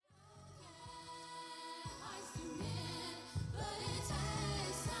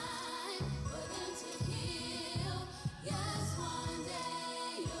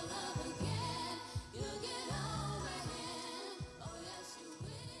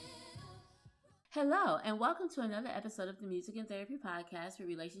Hello, and welcome to another episode of the Music and Therapy Podcast with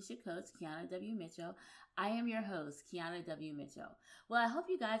relationship coach Kiana W. Mitchell. I am your host, Kiana W. Mitchell. Well, I hope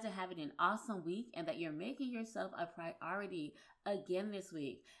you guys are having an awesome week and that you're making yourself a priority again this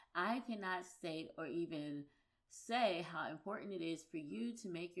week. I cannot state or even say how important it is for you to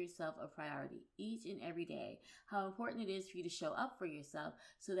make yourself a priority each and every day. How important it is for you to show up for yourself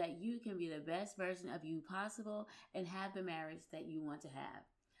so that you can be the best version of you possible and have the marriage that you want to have.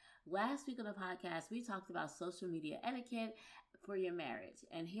 Last week on the podcast, we talked about social media etiquette for your marriage,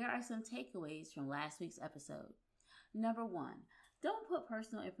 and here are some takeaways from last week's episode. Number 1, don't put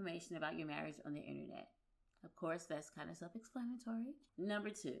personal information about your marriage on the internet. Of course, that's kind of self-explanatory. Number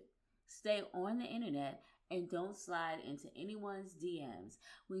 2, stay on the internet and don't slide into anyone's DMs.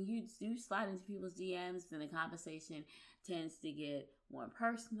 When you do slide into people's DMs, then the conversation tends to get more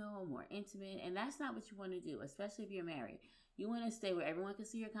personal, more intimate, and that's not what you want to do, especially if you're married. You want to stay where everyone can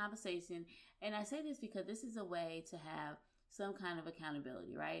see your conversation, and I say this because this is a way to have some kind of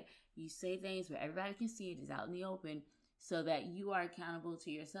accountability, right? You say things where everybody can see it, it's out in the open, so that you are accountable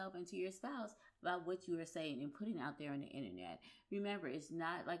to yourself and to your spouse about what you are saying and putting out there on the internet. Remember, it's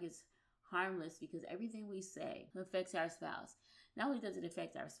not like it's harmless because everything we say affects our spouse. Not only does it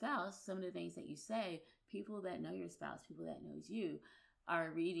affect our spouse, some of the things that you say, people that know your spouse, people that knows you,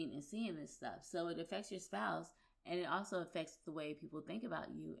 are reading and seeing this stuff. So it affects your spouse, and it also affects the way people think about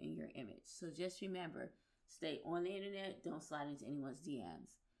you and your image. So just remember, stay on the internet, don't slide into anyone's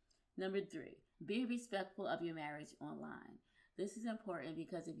DMs. Number 3, be respectful of your marriage online. This is important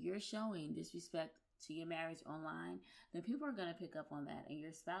because if you're showing disrespect to your marriage online, then people are going to pick up on that, and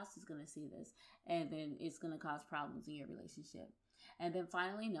your spouse is going to see this, and then it's going to cause problems in your relationship. And then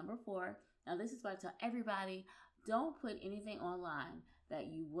finally, number 4, now this is what I tell everybody, don't put anything online that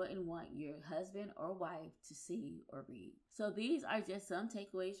you wouldn't want your husband or wife to see or read. So these are just some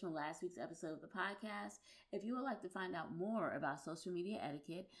takeaways from last week's episode of the podcast. If you would like to find out more about social media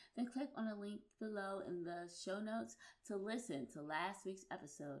etiquette, then click on the link below in the show notes to listen to last week's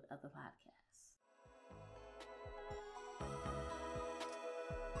episode of the podcast.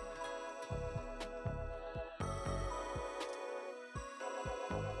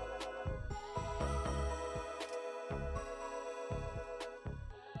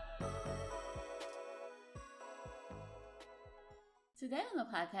 Today on the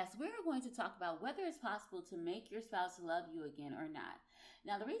podcast, we're going to talk about whether it's possible to make your spouse love you again or not.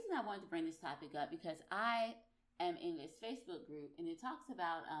 Now, the reason I wanted to bring this topic up because I am in this Facebook group, and it talks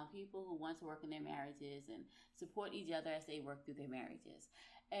about people who want to work in their marriages and support each other as they work through their marriages.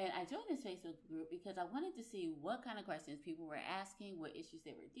 And I joined this Facebook group because I wanted to see what kind of questions people were asking, what issues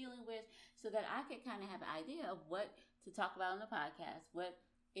they were dealing with, so that I could kind of have an idea of what to talk about on the podcast, what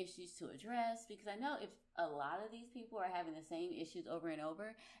issues to address, because I know if a lot of these people are having the same issues over and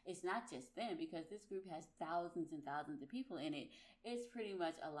over, it's not just them, because this group has thousands and thousands of people in it. It's pretty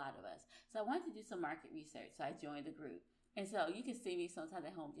much a lot of us. So I wanted to do some market research, so I joined the group. And so you can see me sometimes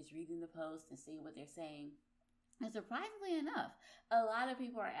at home just reading the posts and seeing what they're saying. And surprisingly enough, a lot of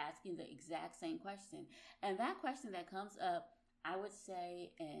people are asking the exact same question. And that question that comes up, I would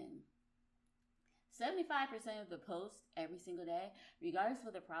say in 75% of the posts every single day, regardless of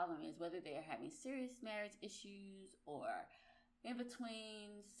what the problem is, whether they are having serious marriage issues or in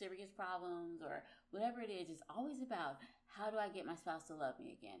between serious problems or whatever it is always about, how do I get my spouse to love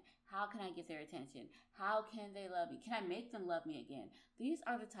me again? How can I get their attention? How can they love me? Can I make them love me again? These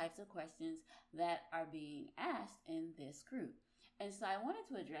are the types of questions that are being asked in this group. And so I wanted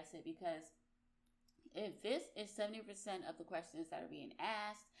to address it because if this is 70% of the questions that are being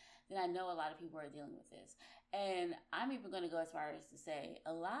asked, then I know a lot of people are dealing with this. And I'm even going to go as far as to say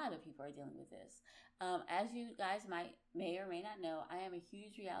a lot of people are dealing with this. As you guys may or may not know, I am a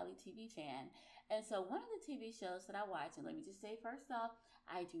huge reality TV fan. And so one of the TV shows that I watch, and let me just say first off,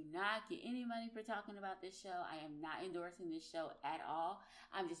 I do not get any money for talking about this show. I am not endorsing this show at all.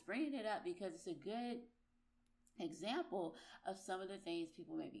 I'm just bringing it up because it's a good example of some of the things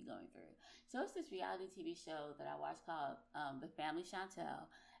people may be going through. So it's this reality TV show that I watch called The Family Chantel,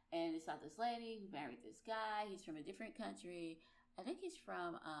 and it's about this lady who married this guy. He's from a different country. I think he's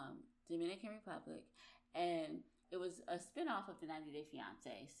from Dominican Republic, and it was a spinoff of the 90 Day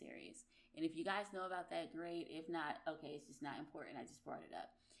Fiancé series. And if you guys know about that, great. If not, okay, it's just not important. I just brought it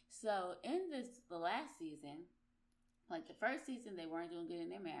up. So in the last season, like the first season, they weren't doing good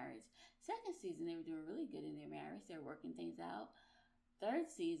in their marriage. Second season, they were doing really good in their marriage. They were working things out. Third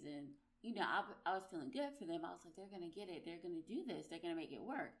season, I was feeling good for them. I was like, they're going to get it. They're going to do this. They're going to make it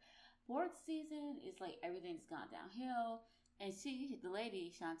work. Fourth season, it's like everything's gone downhill. And the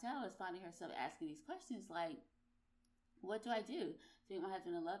lady, Chantel, is finding herself asking these questions like, what do I do to make my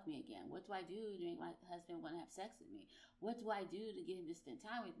husband to love me again? What do I do to make my husband want to have sex with me? What do I do to get him to spend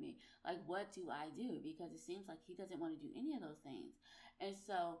time with me? Like, what do I do? Because it seems like he doesn't want to do any of those things. And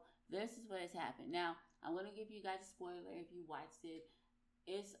so this is what has happened. Now, I'm going to give you guys a spoiler if you watched it.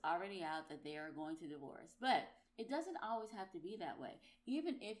 It's already out that they are going to divorce. But it doesn't always have to be that way.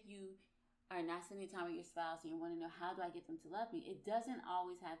 Even if you are not spending time with your spouse and you want to know, how do I get them to love me? It doesn't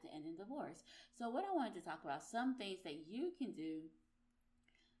always have to end in divorce. So what I wanted to talk about, some things that you can do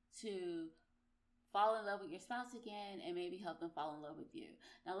to fall in love with your spouse again and maybe help them fall in love with you.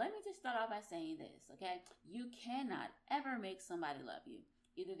 Now, let me just start off by saying this, okay? You cannot ever make somebody love you.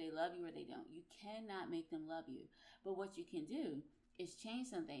 Either they love you or they don't. You cannot make them love you. But what you can do is change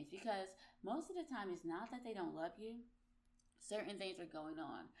some things, because most of the time it's not that they don't love you. Certain things are going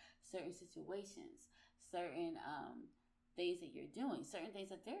on, certain situations, certain things that you're doing, certain things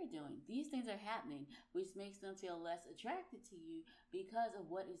that they're doing. These things are happening, which makes them feel less attracted to you because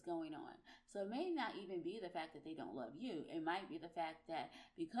of what is going on. So it may not even be the fact that they don't love you. It might be the fact that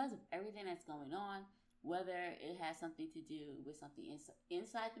because of everything that's going on, whether it has something to do with something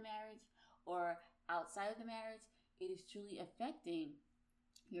inside the marriage or outside of the marriage, it is truly affecting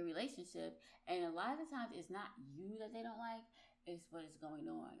your relationship. And a lot of the times it's not you that they don't like, it's what is going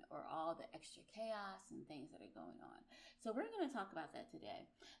on, or all the extra chaos and things that are going on. So we're going to talk about that today.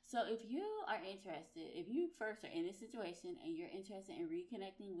 So if you are interested, if you first are in this situation and you're interested in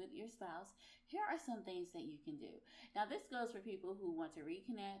reconnecting with your spouse, here are some things that you can do. Now, this goes for people who want to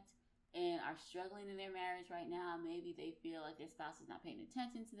reconnect and are struggling in their marriage right now. Maybe they feel like their spouse is not paying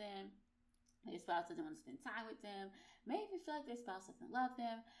attention to them. Their spouse doesn't want to spend time with them. Maybe you feel like their spouse doesn't love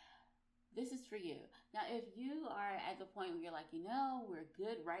them. This is for you. Now, if you are at the point where you're like, we're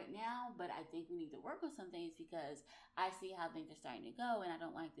good right now, but I think we need to work on some things because I see how things are starting to go and I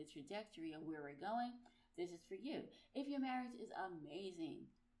don't like the trajectory of where we're going, this is for you. If your marriage is amazing,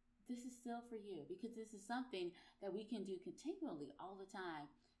 this is still for you, because this is something that we can do continually all the time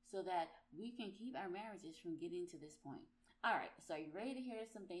so that we can keep our marriages from getting to this point. All right, so are you ready to hear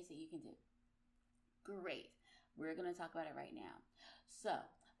some things that you can do? Great. We're going to talk about it right now. So,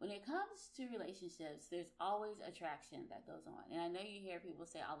 when it comes to relationships, there's always attraction that goes on. And I know you hear people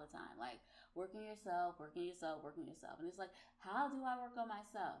say all the time, like, work on yourself, work on yourself, work on yourself. And it's like, how do I work on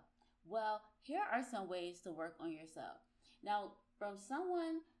myself? Well, here are some ways to work on yourself. Now, from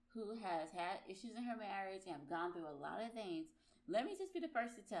someone who has had issues in her marriage and have gone through a lot of things, let me just be the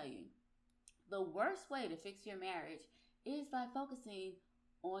first to tell you, the worst way to fix your marriage is by focusing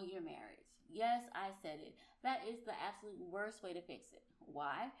on your marriage. Yes, I said it. That is the absolute worst way to fix it.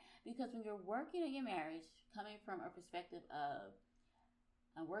 Why? Because when you're working on your marriage, coming from a perspective of,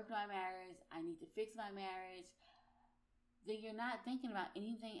 I'm working on my marriage, I need to fix my marriage, then you're not thinking about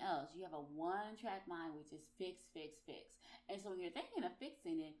anything else. You have a one-track mind, which is fix, fix, fix. And so when you're thinking of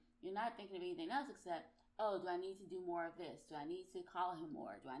fixing it, you're not thinking of anything else except, oh, do I need to do more of this? Do I need to call him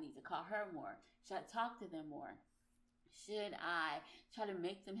more? Do I need to call her more? Should I talk to them more? Should I try to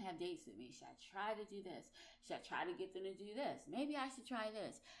make them have dates with me? Should I try to do this? Should I try to get them to do this? Maybe I should try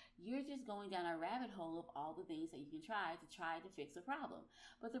this. You're just going down a rabbit hole of all the things that you can try to fix a problem.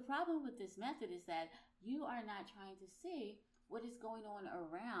 But the problem with this method is that you are not trying to see what is going on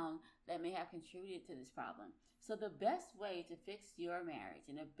around that may have contributed to this problem. So the best way to fix your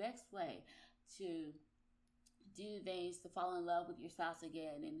marriage and the best way to do things to fall in love with your spouse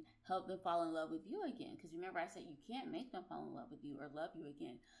again and help them fall in love with you again. Because remember, I said you can't make them fall in love with you or love you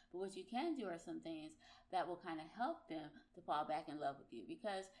again. But what you can do are some things that will kind of help them to fall back in love with you.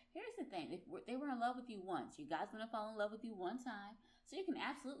 Because here's the thing, if they were in love with you once, you guys going to fall in love with you one time, so you can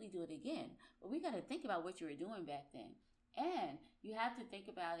absolutely do it again. But we got to think about what you were doing back then. And you have to think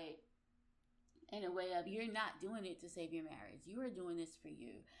about it in a way of, you're not doing it to save your marriage. You are doing this for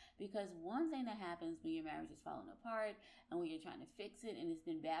you. Because one thing that happens when your marriage is falling apart and when you're trying to fix it and it's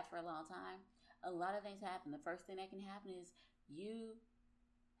been bad for a long time, a lot of things happen. The first thing that can happen is you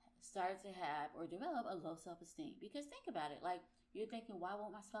start to have or develop a low self-esteem. Because think about it, like, you're thinking, why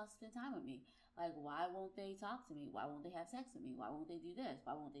won't my spouse spend time with me? Like, why won't they talk to me? Why won't they have sex with me? Why won't they do this?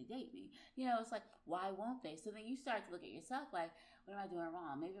 Why won't they date me? It's like, why won't they? So then you start to look at yourself like, what am I doing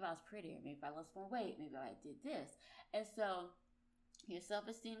wrong? Maybe if I was prettier. Maybe if I lost more weight. Maybe if I did this. And so your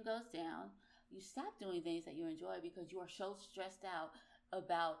self-esteem goes down. You stop doing things that you enjoy because you are so stressed out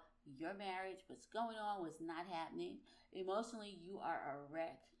about your marriage, what's going on, what's not happening. Emotionally, you are a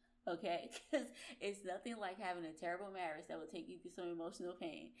wreck. Okay, because it's nothing like having a terrible marriage that will take you through some emotional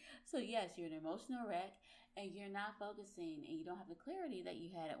pain. So yes, you're an emotional wreck and you're not focusing and you don't have the clarity that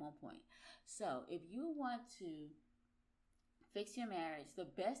you had at one point. So if you want to fix your marriage, the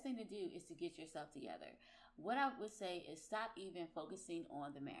best thing to do is to get yourself together. what I would say is stop even focusing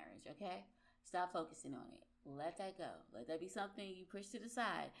on the marriage, okay? Stop focusing on it. Let that go. Let that be something you push to the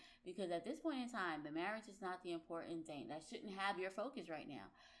side, because at this point in time, the marriage is not the important thing. That shouldn't have your focus right now.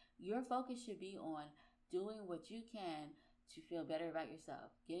 Your focus should be on doing what you can to feel better about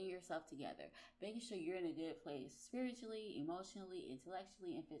yourself, getting yourself together, making sure you're in a good place spiritually, emotionally,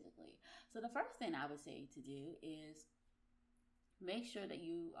 intellectually, and physically. So the first thing I would say to do is make sure that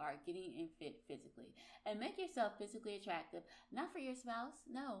you are getting in fit physically, and make yourself physically attractive, not for your spouse.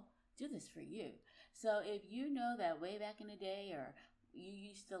 No, do this for you. So if you know that way back in the day, or you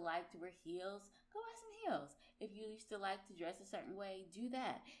used to like to wear heels, go buy some heels. If you used to like to dress a certain way, do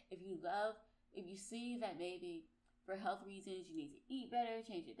that. If you see that maybe for health reasons you need to eat better,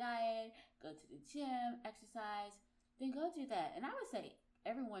 change your diet, go to the gym, exercise, then go do that. And I would say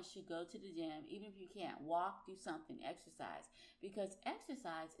everyone should go to the gym, even if you can't walk, do something, exercise, because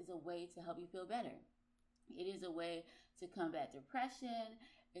exercise is a way to help you feel better. It is a way to combat depression.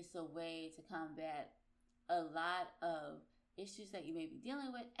 It's a way to combat a lot of issues that you may be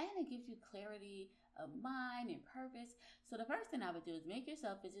dealing with, and it gives you clarity of mind and purpose. So the first thing I would do is make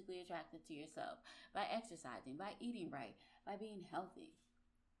yourself physically attractive to yourself by exercising, by eating right, by being healthy.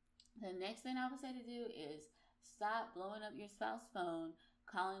 The next thing I would say to do is stop blowing up your spouse's phone,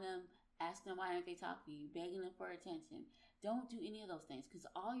 calling them, asking them why aren't they talking to you, begging them for attention. Don't do any of those things, because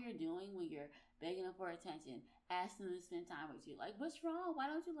all you're doing when you're begging them for attention, asking them to spend time with you, like, what's wrong? Why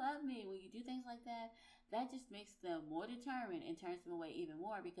don't you love me? When you do things like that, that just makes them more determined and turns them away even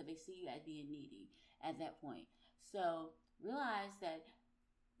more, because they see you as being needy at that point. So realize that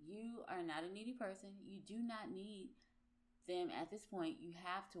you are not a needy person. You do not need them at this point. You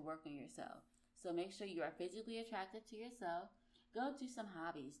have to work on yourself. So make sure you are physically attractive to yourself. Go do some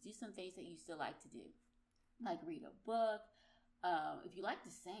hobbies. Do some things that you still like to do, like read a book. If you like to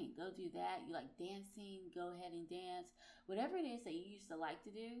sing, go do that. You like dancing, go ahead and dance. Whatever it is that you used to like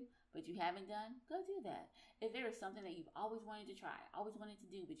to do, but you haven't done, go do that. If there is something that you've always wanted to try, always wanted to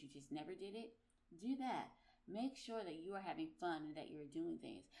do, but you just never did it, do that. Make sure that you are having fun and that you're doing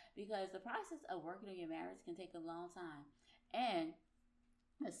things, because the process of working on your marriage can take a long time. And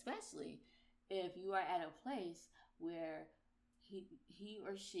especially if you are at a place where he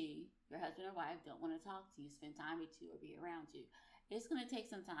or she, your husband or wife, don't want to talk to you, spend time with you, or be around you, it's going to take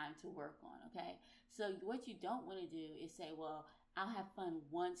some time to work on, okay? So what you don't want to do is say, well, I'll have fun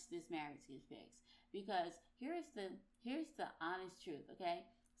once this marriage gets fixed. Because here's the honest truth, okay?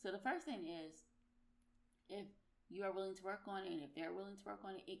 So the first thing is, if you are willing to work on it, and if they're willing to work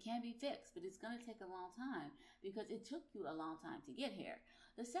on it, it can be fixed, but it's going to take a long time, because it took you a long time to get here.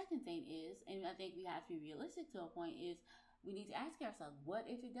 The second thing is, and I think we have to be realistic to a point, is we need to ask ourselves, what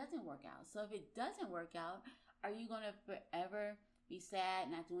if it doesn't work out? So if it doesn't work out, are you going to forever be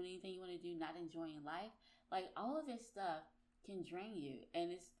sad, not doing anything you want to do, not enjoying life? Like, all of this stuff can drain you.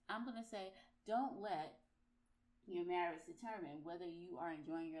 And I'm going to say, don't let your marriage determine whether you are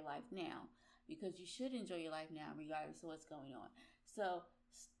enjoying your life now, because you should enjoy your life now regardless of what's going on. So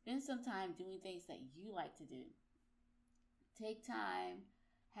spend some time doing things that you like to do. Take time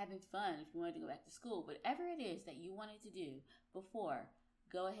having fun. If you wanted to go back to school, whatever it is that you wanted to do before,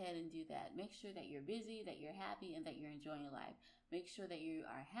 go ahead and do that. Make sure that you're busy, that you're happy, and that you're enjoying your life. Make sure that you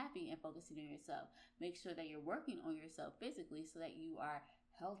are happy and focusing on yourself. Make sure that you're working on yourself physically so that you are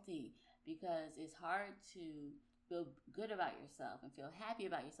healthy, because it's hard to feel good about yourself and feel happy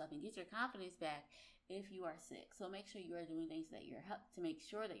about yourself and get your confidence back if you are sick. So make sure you are doing things that to make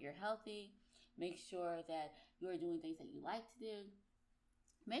sure that you're healthy. Make sure that you are doing things that you like to do.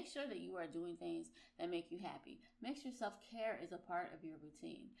 Make sure that you are doing things that make you happy. Make sure self-care is a part of your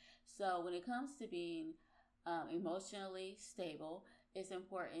routine. So when it comes to being emotionally stable, it's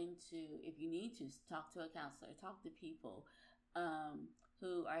important to, if you need to, talk to a counselor, talk to people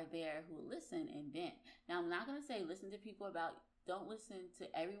who are there, who listen and vent. Now, I'm not going to say don't listen to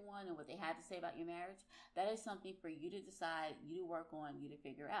everyone and what they have to say about your marriage. That is something for you to decide, you to work on, you to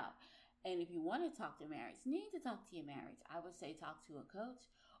figure out. And if you want to talk to marriage, need to talk to your marriage, I would say talk to a coach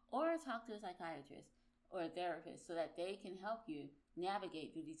or talk to a psychiatrist or a therapist, so that they can help you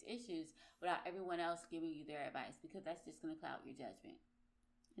navigate through these issues without everyone else giving you their advice, because that's just going to cloud your judgment.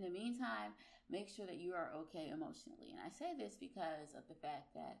 In the meantime, make sure that you are okay emotionally. And I say this because of the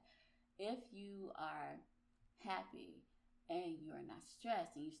fact that if you are happy and you're not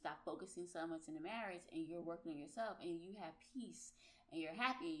stressed and you stop focusing so much in the marriage and you're working on yourself and you have peace and you're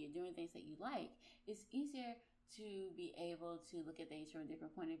happy and you're doing things that you like, it's easier to be able to look at things from a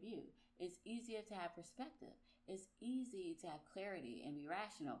different point of view. It's easier to have perspective. It's easy to have clarity and be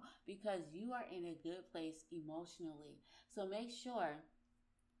rational, because you are in a good place emotionally. So make sure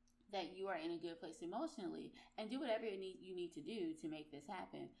that you are in a good place emotionally, and do whatever you need to do to make this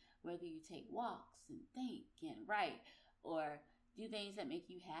happen. Whether you take walks and think and write or do things that make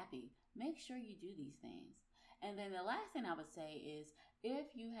you happy, make sure you do these things. And then the last thing I would say is,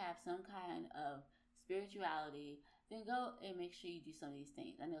 if you have some kind of spirituality, then go and make sure you do some of these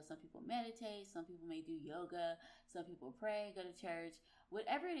things. I know some people meditate, some people may do yoga, some people pray, go to church.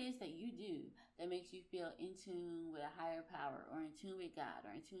 Whatever it is that you do that makes you feel in tune with a higher power, or in tune with God,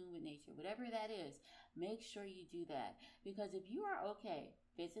 or in tune with nature, whatever that is, make sure you do that. Because if you are okay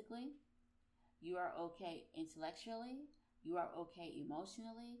physically, you are okay intellectually, you are okay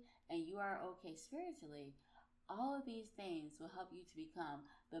emotionally, and you are okay spiritually, all of these things will help you to become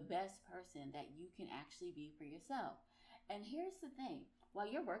the best person that you can actually be for yourself. And here's the thing. While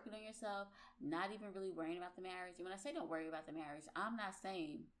you're working on yourself, not even really worrying about the marriage, and when I say don't worry about the marriage, I'm not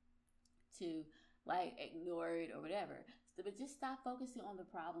saying to like ignore it or whatever, but just stop focusing on the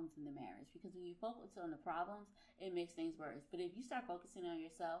problems in the marriage, because when you focus on the problems, it makes things worse. But if you start focusing on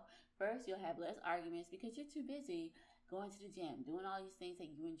yourself, first, you'll have less arguments because you're too busy going to the gym, doing all these things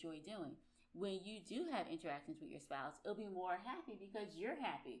that you enjoy doing. When you do have interactions with your spouse, it'll be more happy because you're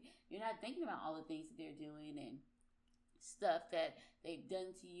happy. You're not thinking about all the things that they're doing and stuff that they've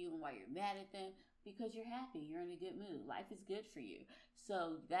done to you and why you're mad at them, because you're happy. You're in a good mood. Life is good for you.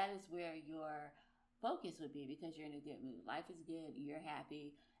 So that is where your focus would be, because you're in a good mood. Life is good. You're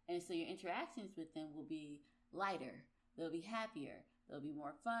happy. And so your interactions with them will be lighter. They'll be happier. They'll be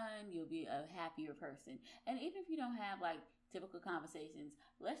more fun. You'll be a happier person. And even if you don't have like typical conversations,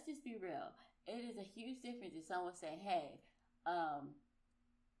 let's just be real. It is a huge difference if someone say, hey,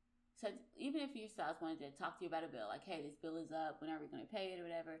 so even if your spouse wanted to talk to you about a bill, like, hey, this bill is up, when are we going to pay it or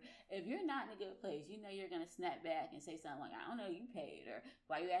whatever, if you're not in a good place, you know you're going to snap back and say something like, I don't know, you paid, or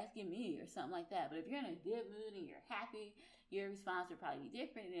why are you asking me, or something like that. But if you're in a good mood and you're happy, your response would probably be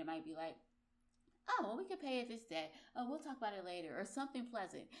different, and it might be like, oh, well, we can pay it this day. Oh, we'll talk about it later, or something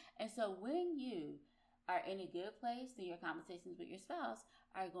pleasant. And so when you are in a good place, then your conversations with your spouse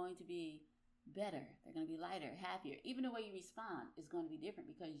are going to be better. They're going to be lighter, happier. Even the way you respond is going to be different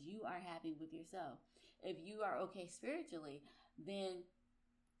because you are happy with yourself. If you are okay spiritually, then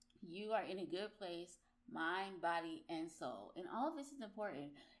you are in a good place, mind, body, and soul. And all of this is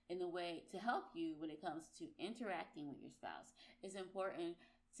important in the way to help you when it comes to interacting with your spouse. It's important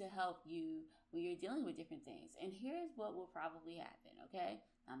to help you when you're dealing with different things. And here's what will probably happen, okay?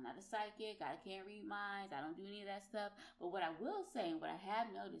 I'm not a psychic. I can't read minds. I don't do any of that stuff. But what I will say, and what I have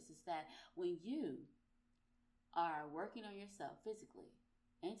noticed, is that when you are working on yourself physically,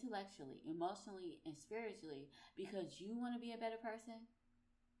 intellectually, emotionally, and spiritually, because you want to be a better person,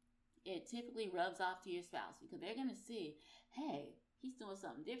 it typically rubs off to your spouse, because they're going to see, hey, he's doing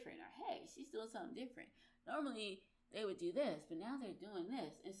something different, or hey, she's doing something different. Normally, they would do this, but now they're doing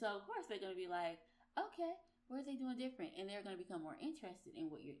this. And so, of course, they're going to be like, okay, what are they doing different? And they're going to become more interested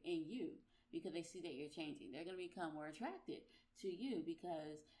in what you're in you, because they see that you're changing. They're going to become more attracted to you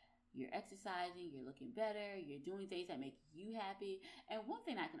because you're exercising, you're looking better, you're doing things that make you happy. And one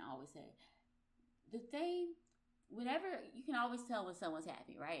thing I can always say, whenever, you can always tell when someone's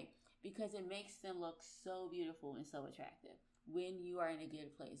happy, right? Because it makes them look so beautiful and so attractive. When you are in a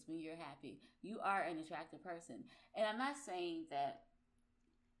good place, when you're happy, you are an attractive person. And I'm not saying that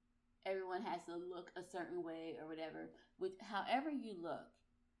everyone has to look a certain way or whatever. However you look,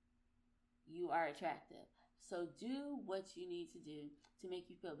 you are attractive. So do what you need to do to make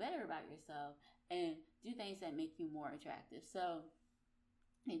you feel better about yourself, and do things that make you more attractive. So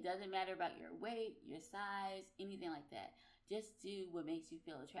it doesn't matter about your weight, your size, anything like that. Just do what makes you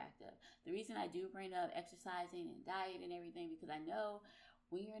feel attractive. The reason I do bring up exercising and diet and everything, because I know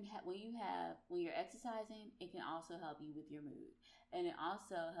when you're exercising, it can also help you with your mood. And it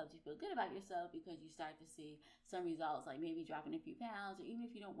also helps you feel good about yourself, because you start to see some results, like maybe dropping a few pounds, or even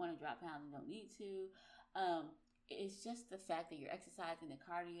if you don't want to drop pounds and don't need to. It's just the fact that you're exercising, the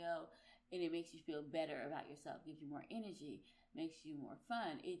cardio, and it makes you feel better about yourself, gives you more energy, makes you more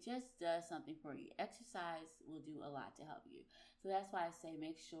fun. It just does something for you. Exercise will do a lot to help you. So that's why I say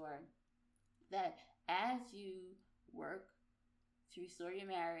make sure that as you work to restore your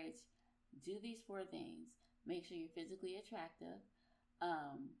marriage, do these 4 things. Make sure you're physically attractive,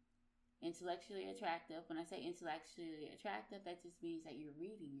 intellectually attractive. When I say intellectually attractive, that just means that you're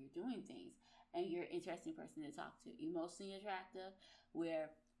reading, you're doing things, and you're an interesting person to talk to. Emotionally attractive,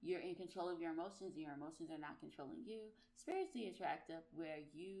 where you're in control of your emotions and your emotions are not controlling you. Spiritually attractive, where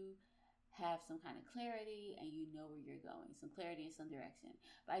you have some kind of clarity and you know where you're going, some clarity in some direction.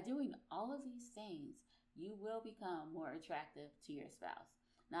 By doing all of these things, you will become more attractive to your spouse.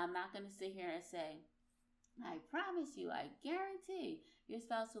 Now, I'm not going to sit here and say I promise you, I guarantee your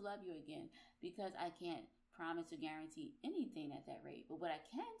spouse will love you again, because I can't promise or guarantee anything at that rate. But what I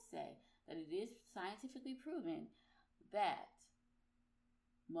can say that it is scientifically proven that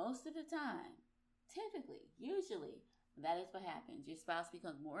most of the time, typically, usually, that is what happens. Your spouse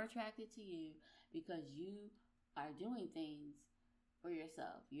becomes more attracted to you because you are doing things for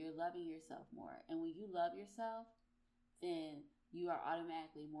yourself. You're loving yourself more. And when you love yourself, then you are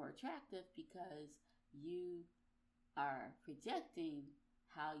automatically more attractive because you are projecting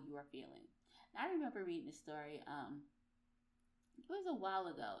how you are feeling. Now, I remember reading a story. It was a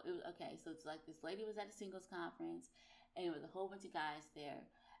while ago. It was okay. So it's like this lady was at a singles conference, and it was a whole bunch of guys there,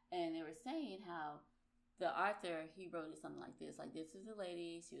 and they were saying how the author, he wrote it something like this is a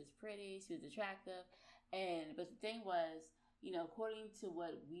lady. She was pretty. She was attractive, but the thing was, according to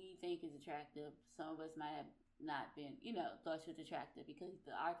what we think is attractive, some of us might have not been, thought she was attractive, because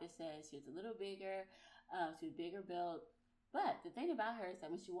the author says she was a little bigger, she was bigger built. But the thing about her is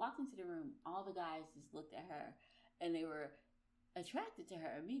that when she walked into the room, all the guys just looked at her and they were attracted to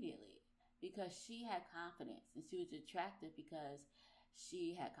her immediately because she had confidence, and she was attractive because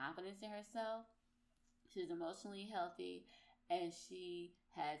she had confidence in herself. She was emotionally healthy, and she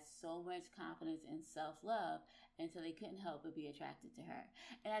had so much confidence and self-love, and so they couldn't help but be attracted to her.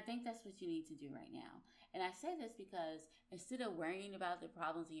 And I think that's what you need to do right now. And I say this because instead of worrying about the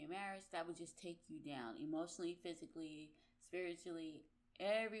problems in your marriage, that would just take you down emotionally, physically, spiritually,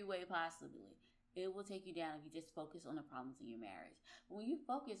 every way possibly. It will take you down if you just focus on the problems in your marriage. But when you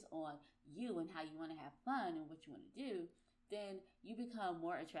focus on you and how you want to have fun and what you want to do, then you become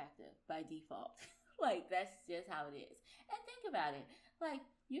more attractive by default. Like, that's just how it is. And think about it. Like,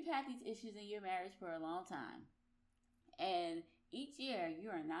 you've had these issues in your marriage for a long time. And each year, you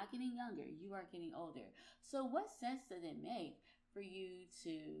are not getting younger. You are getting older. So what sense does it make for you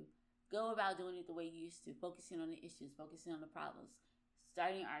to go about doing it the way you used to, focusing on the issues, focusing on the problems,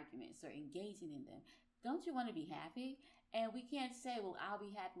 starting arguments or engaging in them? Don't you want to be happy? And we can't say, well, I'll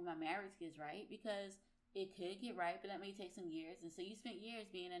be happy when my marriage gets right, because it could get right, but that may take some years. And so you spent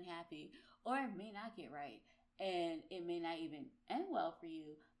years being unhappy, or it may not get right, and it may not even end well for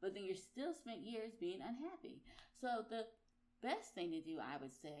you, but then you're still spent years being unhappy. So the best thing to do, I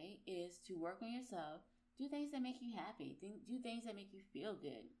would say, is to work on yourself, do things that make you happy, do things that make you feel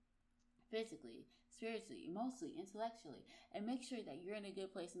good, physically, spiritually, emotionally, intellectually, and make sure that you're in a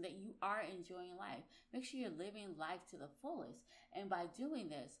good place and that you are enjoying life. Make sure you're living life to the fullest. And by doing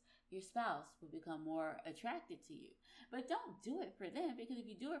this, your spouse will become more attracted to you. But don't do it for them, because if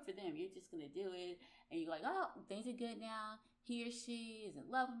you do it for them, you're just going to do it and you're like, oh, things are good now. He or she is in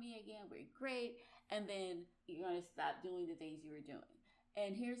love with me again. We're great. And then you're going to stop doing the things you were doing.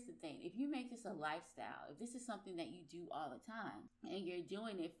 And here's the thing. If you make this a lifestyle, if this is something that you do all the time and you're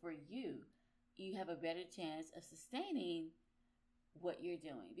doing it for you, you have a better chance of sustaining what you're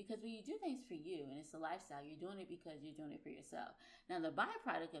doing. Because when you do things for you and it's a lifestyle, you're doing it because you're doing it for yourself. Now, the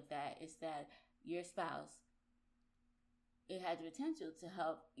byproduct of that is that your spouse, it has the potential to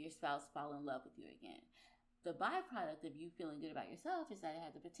help your spouse fall in love with you again. The byproduct of you feeling good about yourself is that it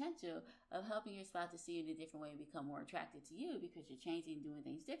has the potential of helping your spouse to see you in a different way and become more attracted to you, because you're changing, doing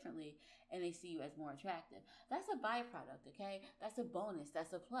things differently, and they see you as more attractive. That's a byproduct, okay? That's a bonus.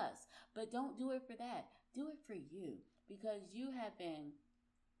 That's a plus. But don't do it for that. Do it for you, because you have been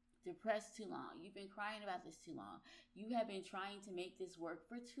depressed too long. You've been crying about this too long. You have been trying to make this work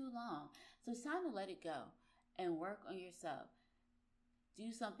for too long. So it's time to let it go and work on yourself.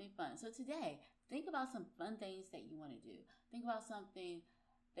 Do something fun. So today, think about some fun things that you want to do. Think about something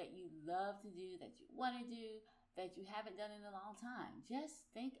that you love to do, that you want to do, that you haven't done in a long time. Just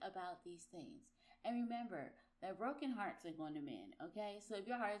think about these things. And remember that broken hearts are going to mend, okay? So if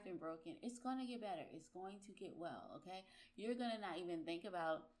your heart has been broken, it's going to get better. It's going to get well, okay? You're going to not even think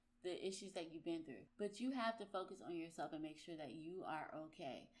about the issues that you've been through. But you have to focus on yourself and make sure that you are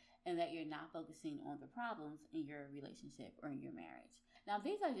okay, and that you're not focusing on the problems in your relationship or in your marriage. Now,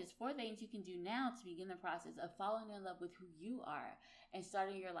 these are just 4 things you can do now to begin the process of falling in love with who you are and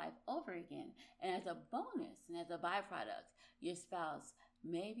starting your life over again. And as a bonus and as a byproduct, your spouse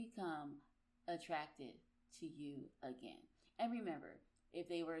may become attracted to you again. And remember, if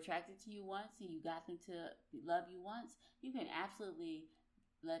they were attracted to you once and you got them to love you once, you can absolutely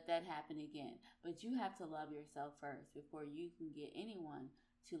let that happen again. But you have to love yourself first before you can get anyone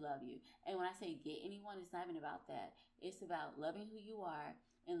to love you. And when I say get anyone, it's not even about that. It's about loving who you are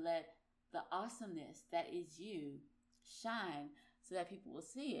and let the awesomeness that is you shine so that people will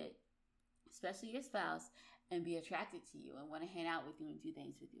see it, especially your spouse, and be attracted to you and want to hang out with you and do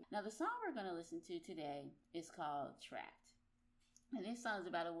things with you. Now, the song we're going to listen to today is called Trapped. And this song is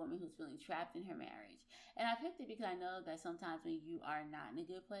about a woman who's feeling trapped in her marriage. And I picked it because I know that sometimes when you are not in a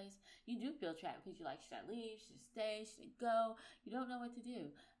good place, you do feel trapped because you're like, should I leave? Should I stay? Should I go? You don't know what to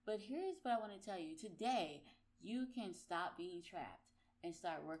do. But here's what I want to tell you. Today, you can stop being trapped and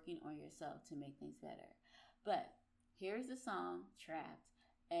start working on yourself to make things better. But here's the song, Trapped.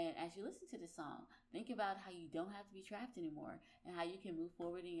 And as you listen to the song, think about how you don't have to be trapped anymore and how you can move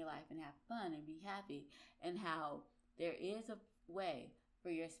forward in your life and have fun and be happy, and how there is a way for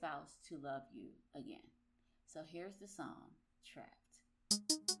your spouse to love you again. So here's the song, Trapped.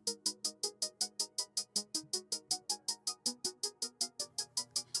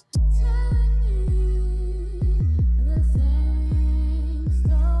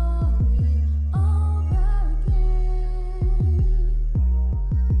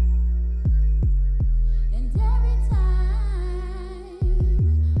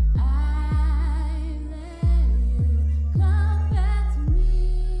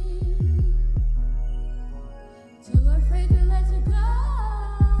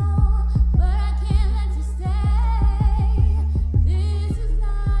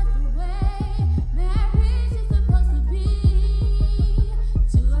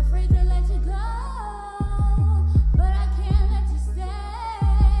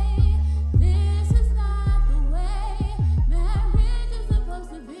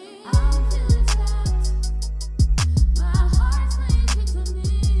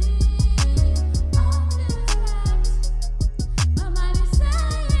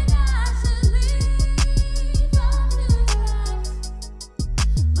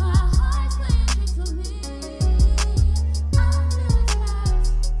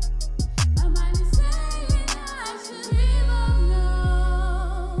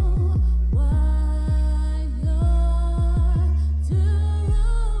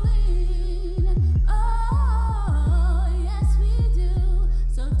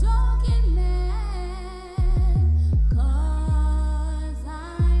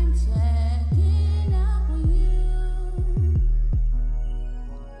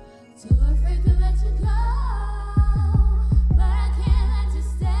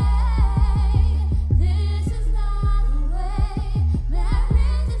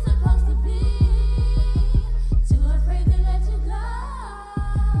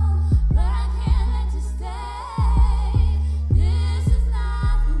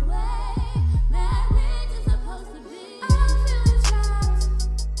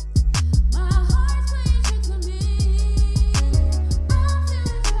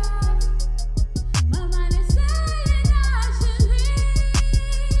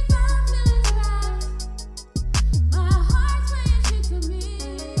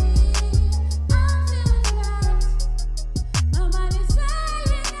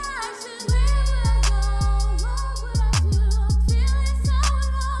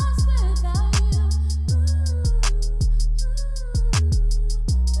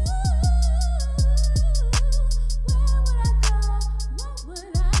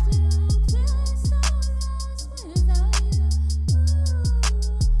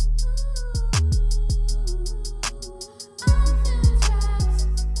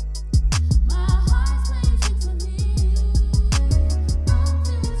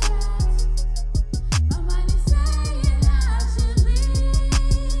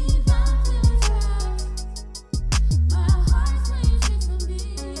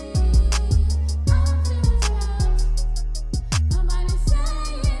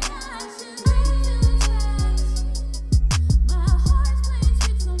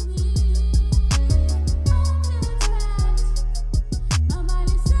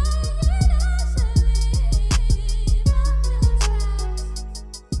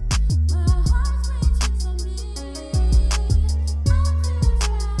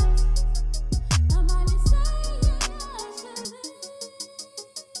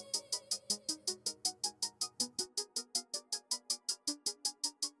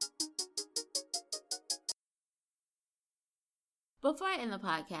 Before I end the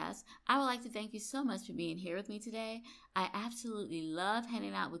podcast, I would like to thank you so much for being here with me today. I absolutely love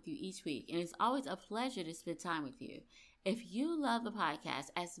hanging out with you each week, and it's always a pleasure to spend time with you. If you love the podcast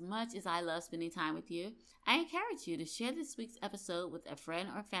as much as I love spending time with you, I encourage you to share this week's episode with a friend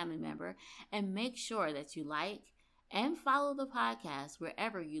or family member, and make sure that you like and follow the podcast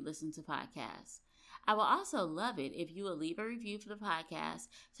wherever you listen to podcasts. I will also love it if you will leave a review for the podcast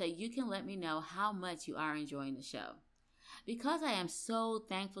so you can let me know how much you are enjoying the show. Because I am so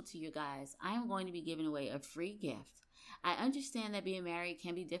thankful to you guys, I am going to be giving away a free gift. I understand that being married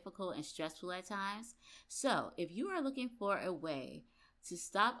can be difficult and stressful at times. So if you are looking for a way to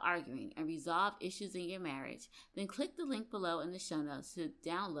stop arguing and resolve issues in your marriage, then click the link below in the show notes to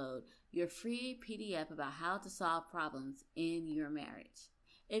download your free PDF about how to solve problems in your marriage.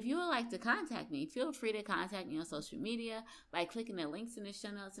 If you would like to contact me, feel free to contact me on social media by clicking the links in the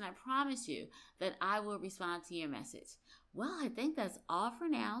show notes, and I promise you that I will respond to your message. Well, I think that's all for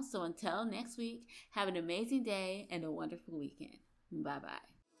now, so until next week, have an amazing day and a wonderful weekend.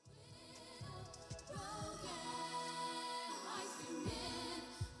 Bye-bye.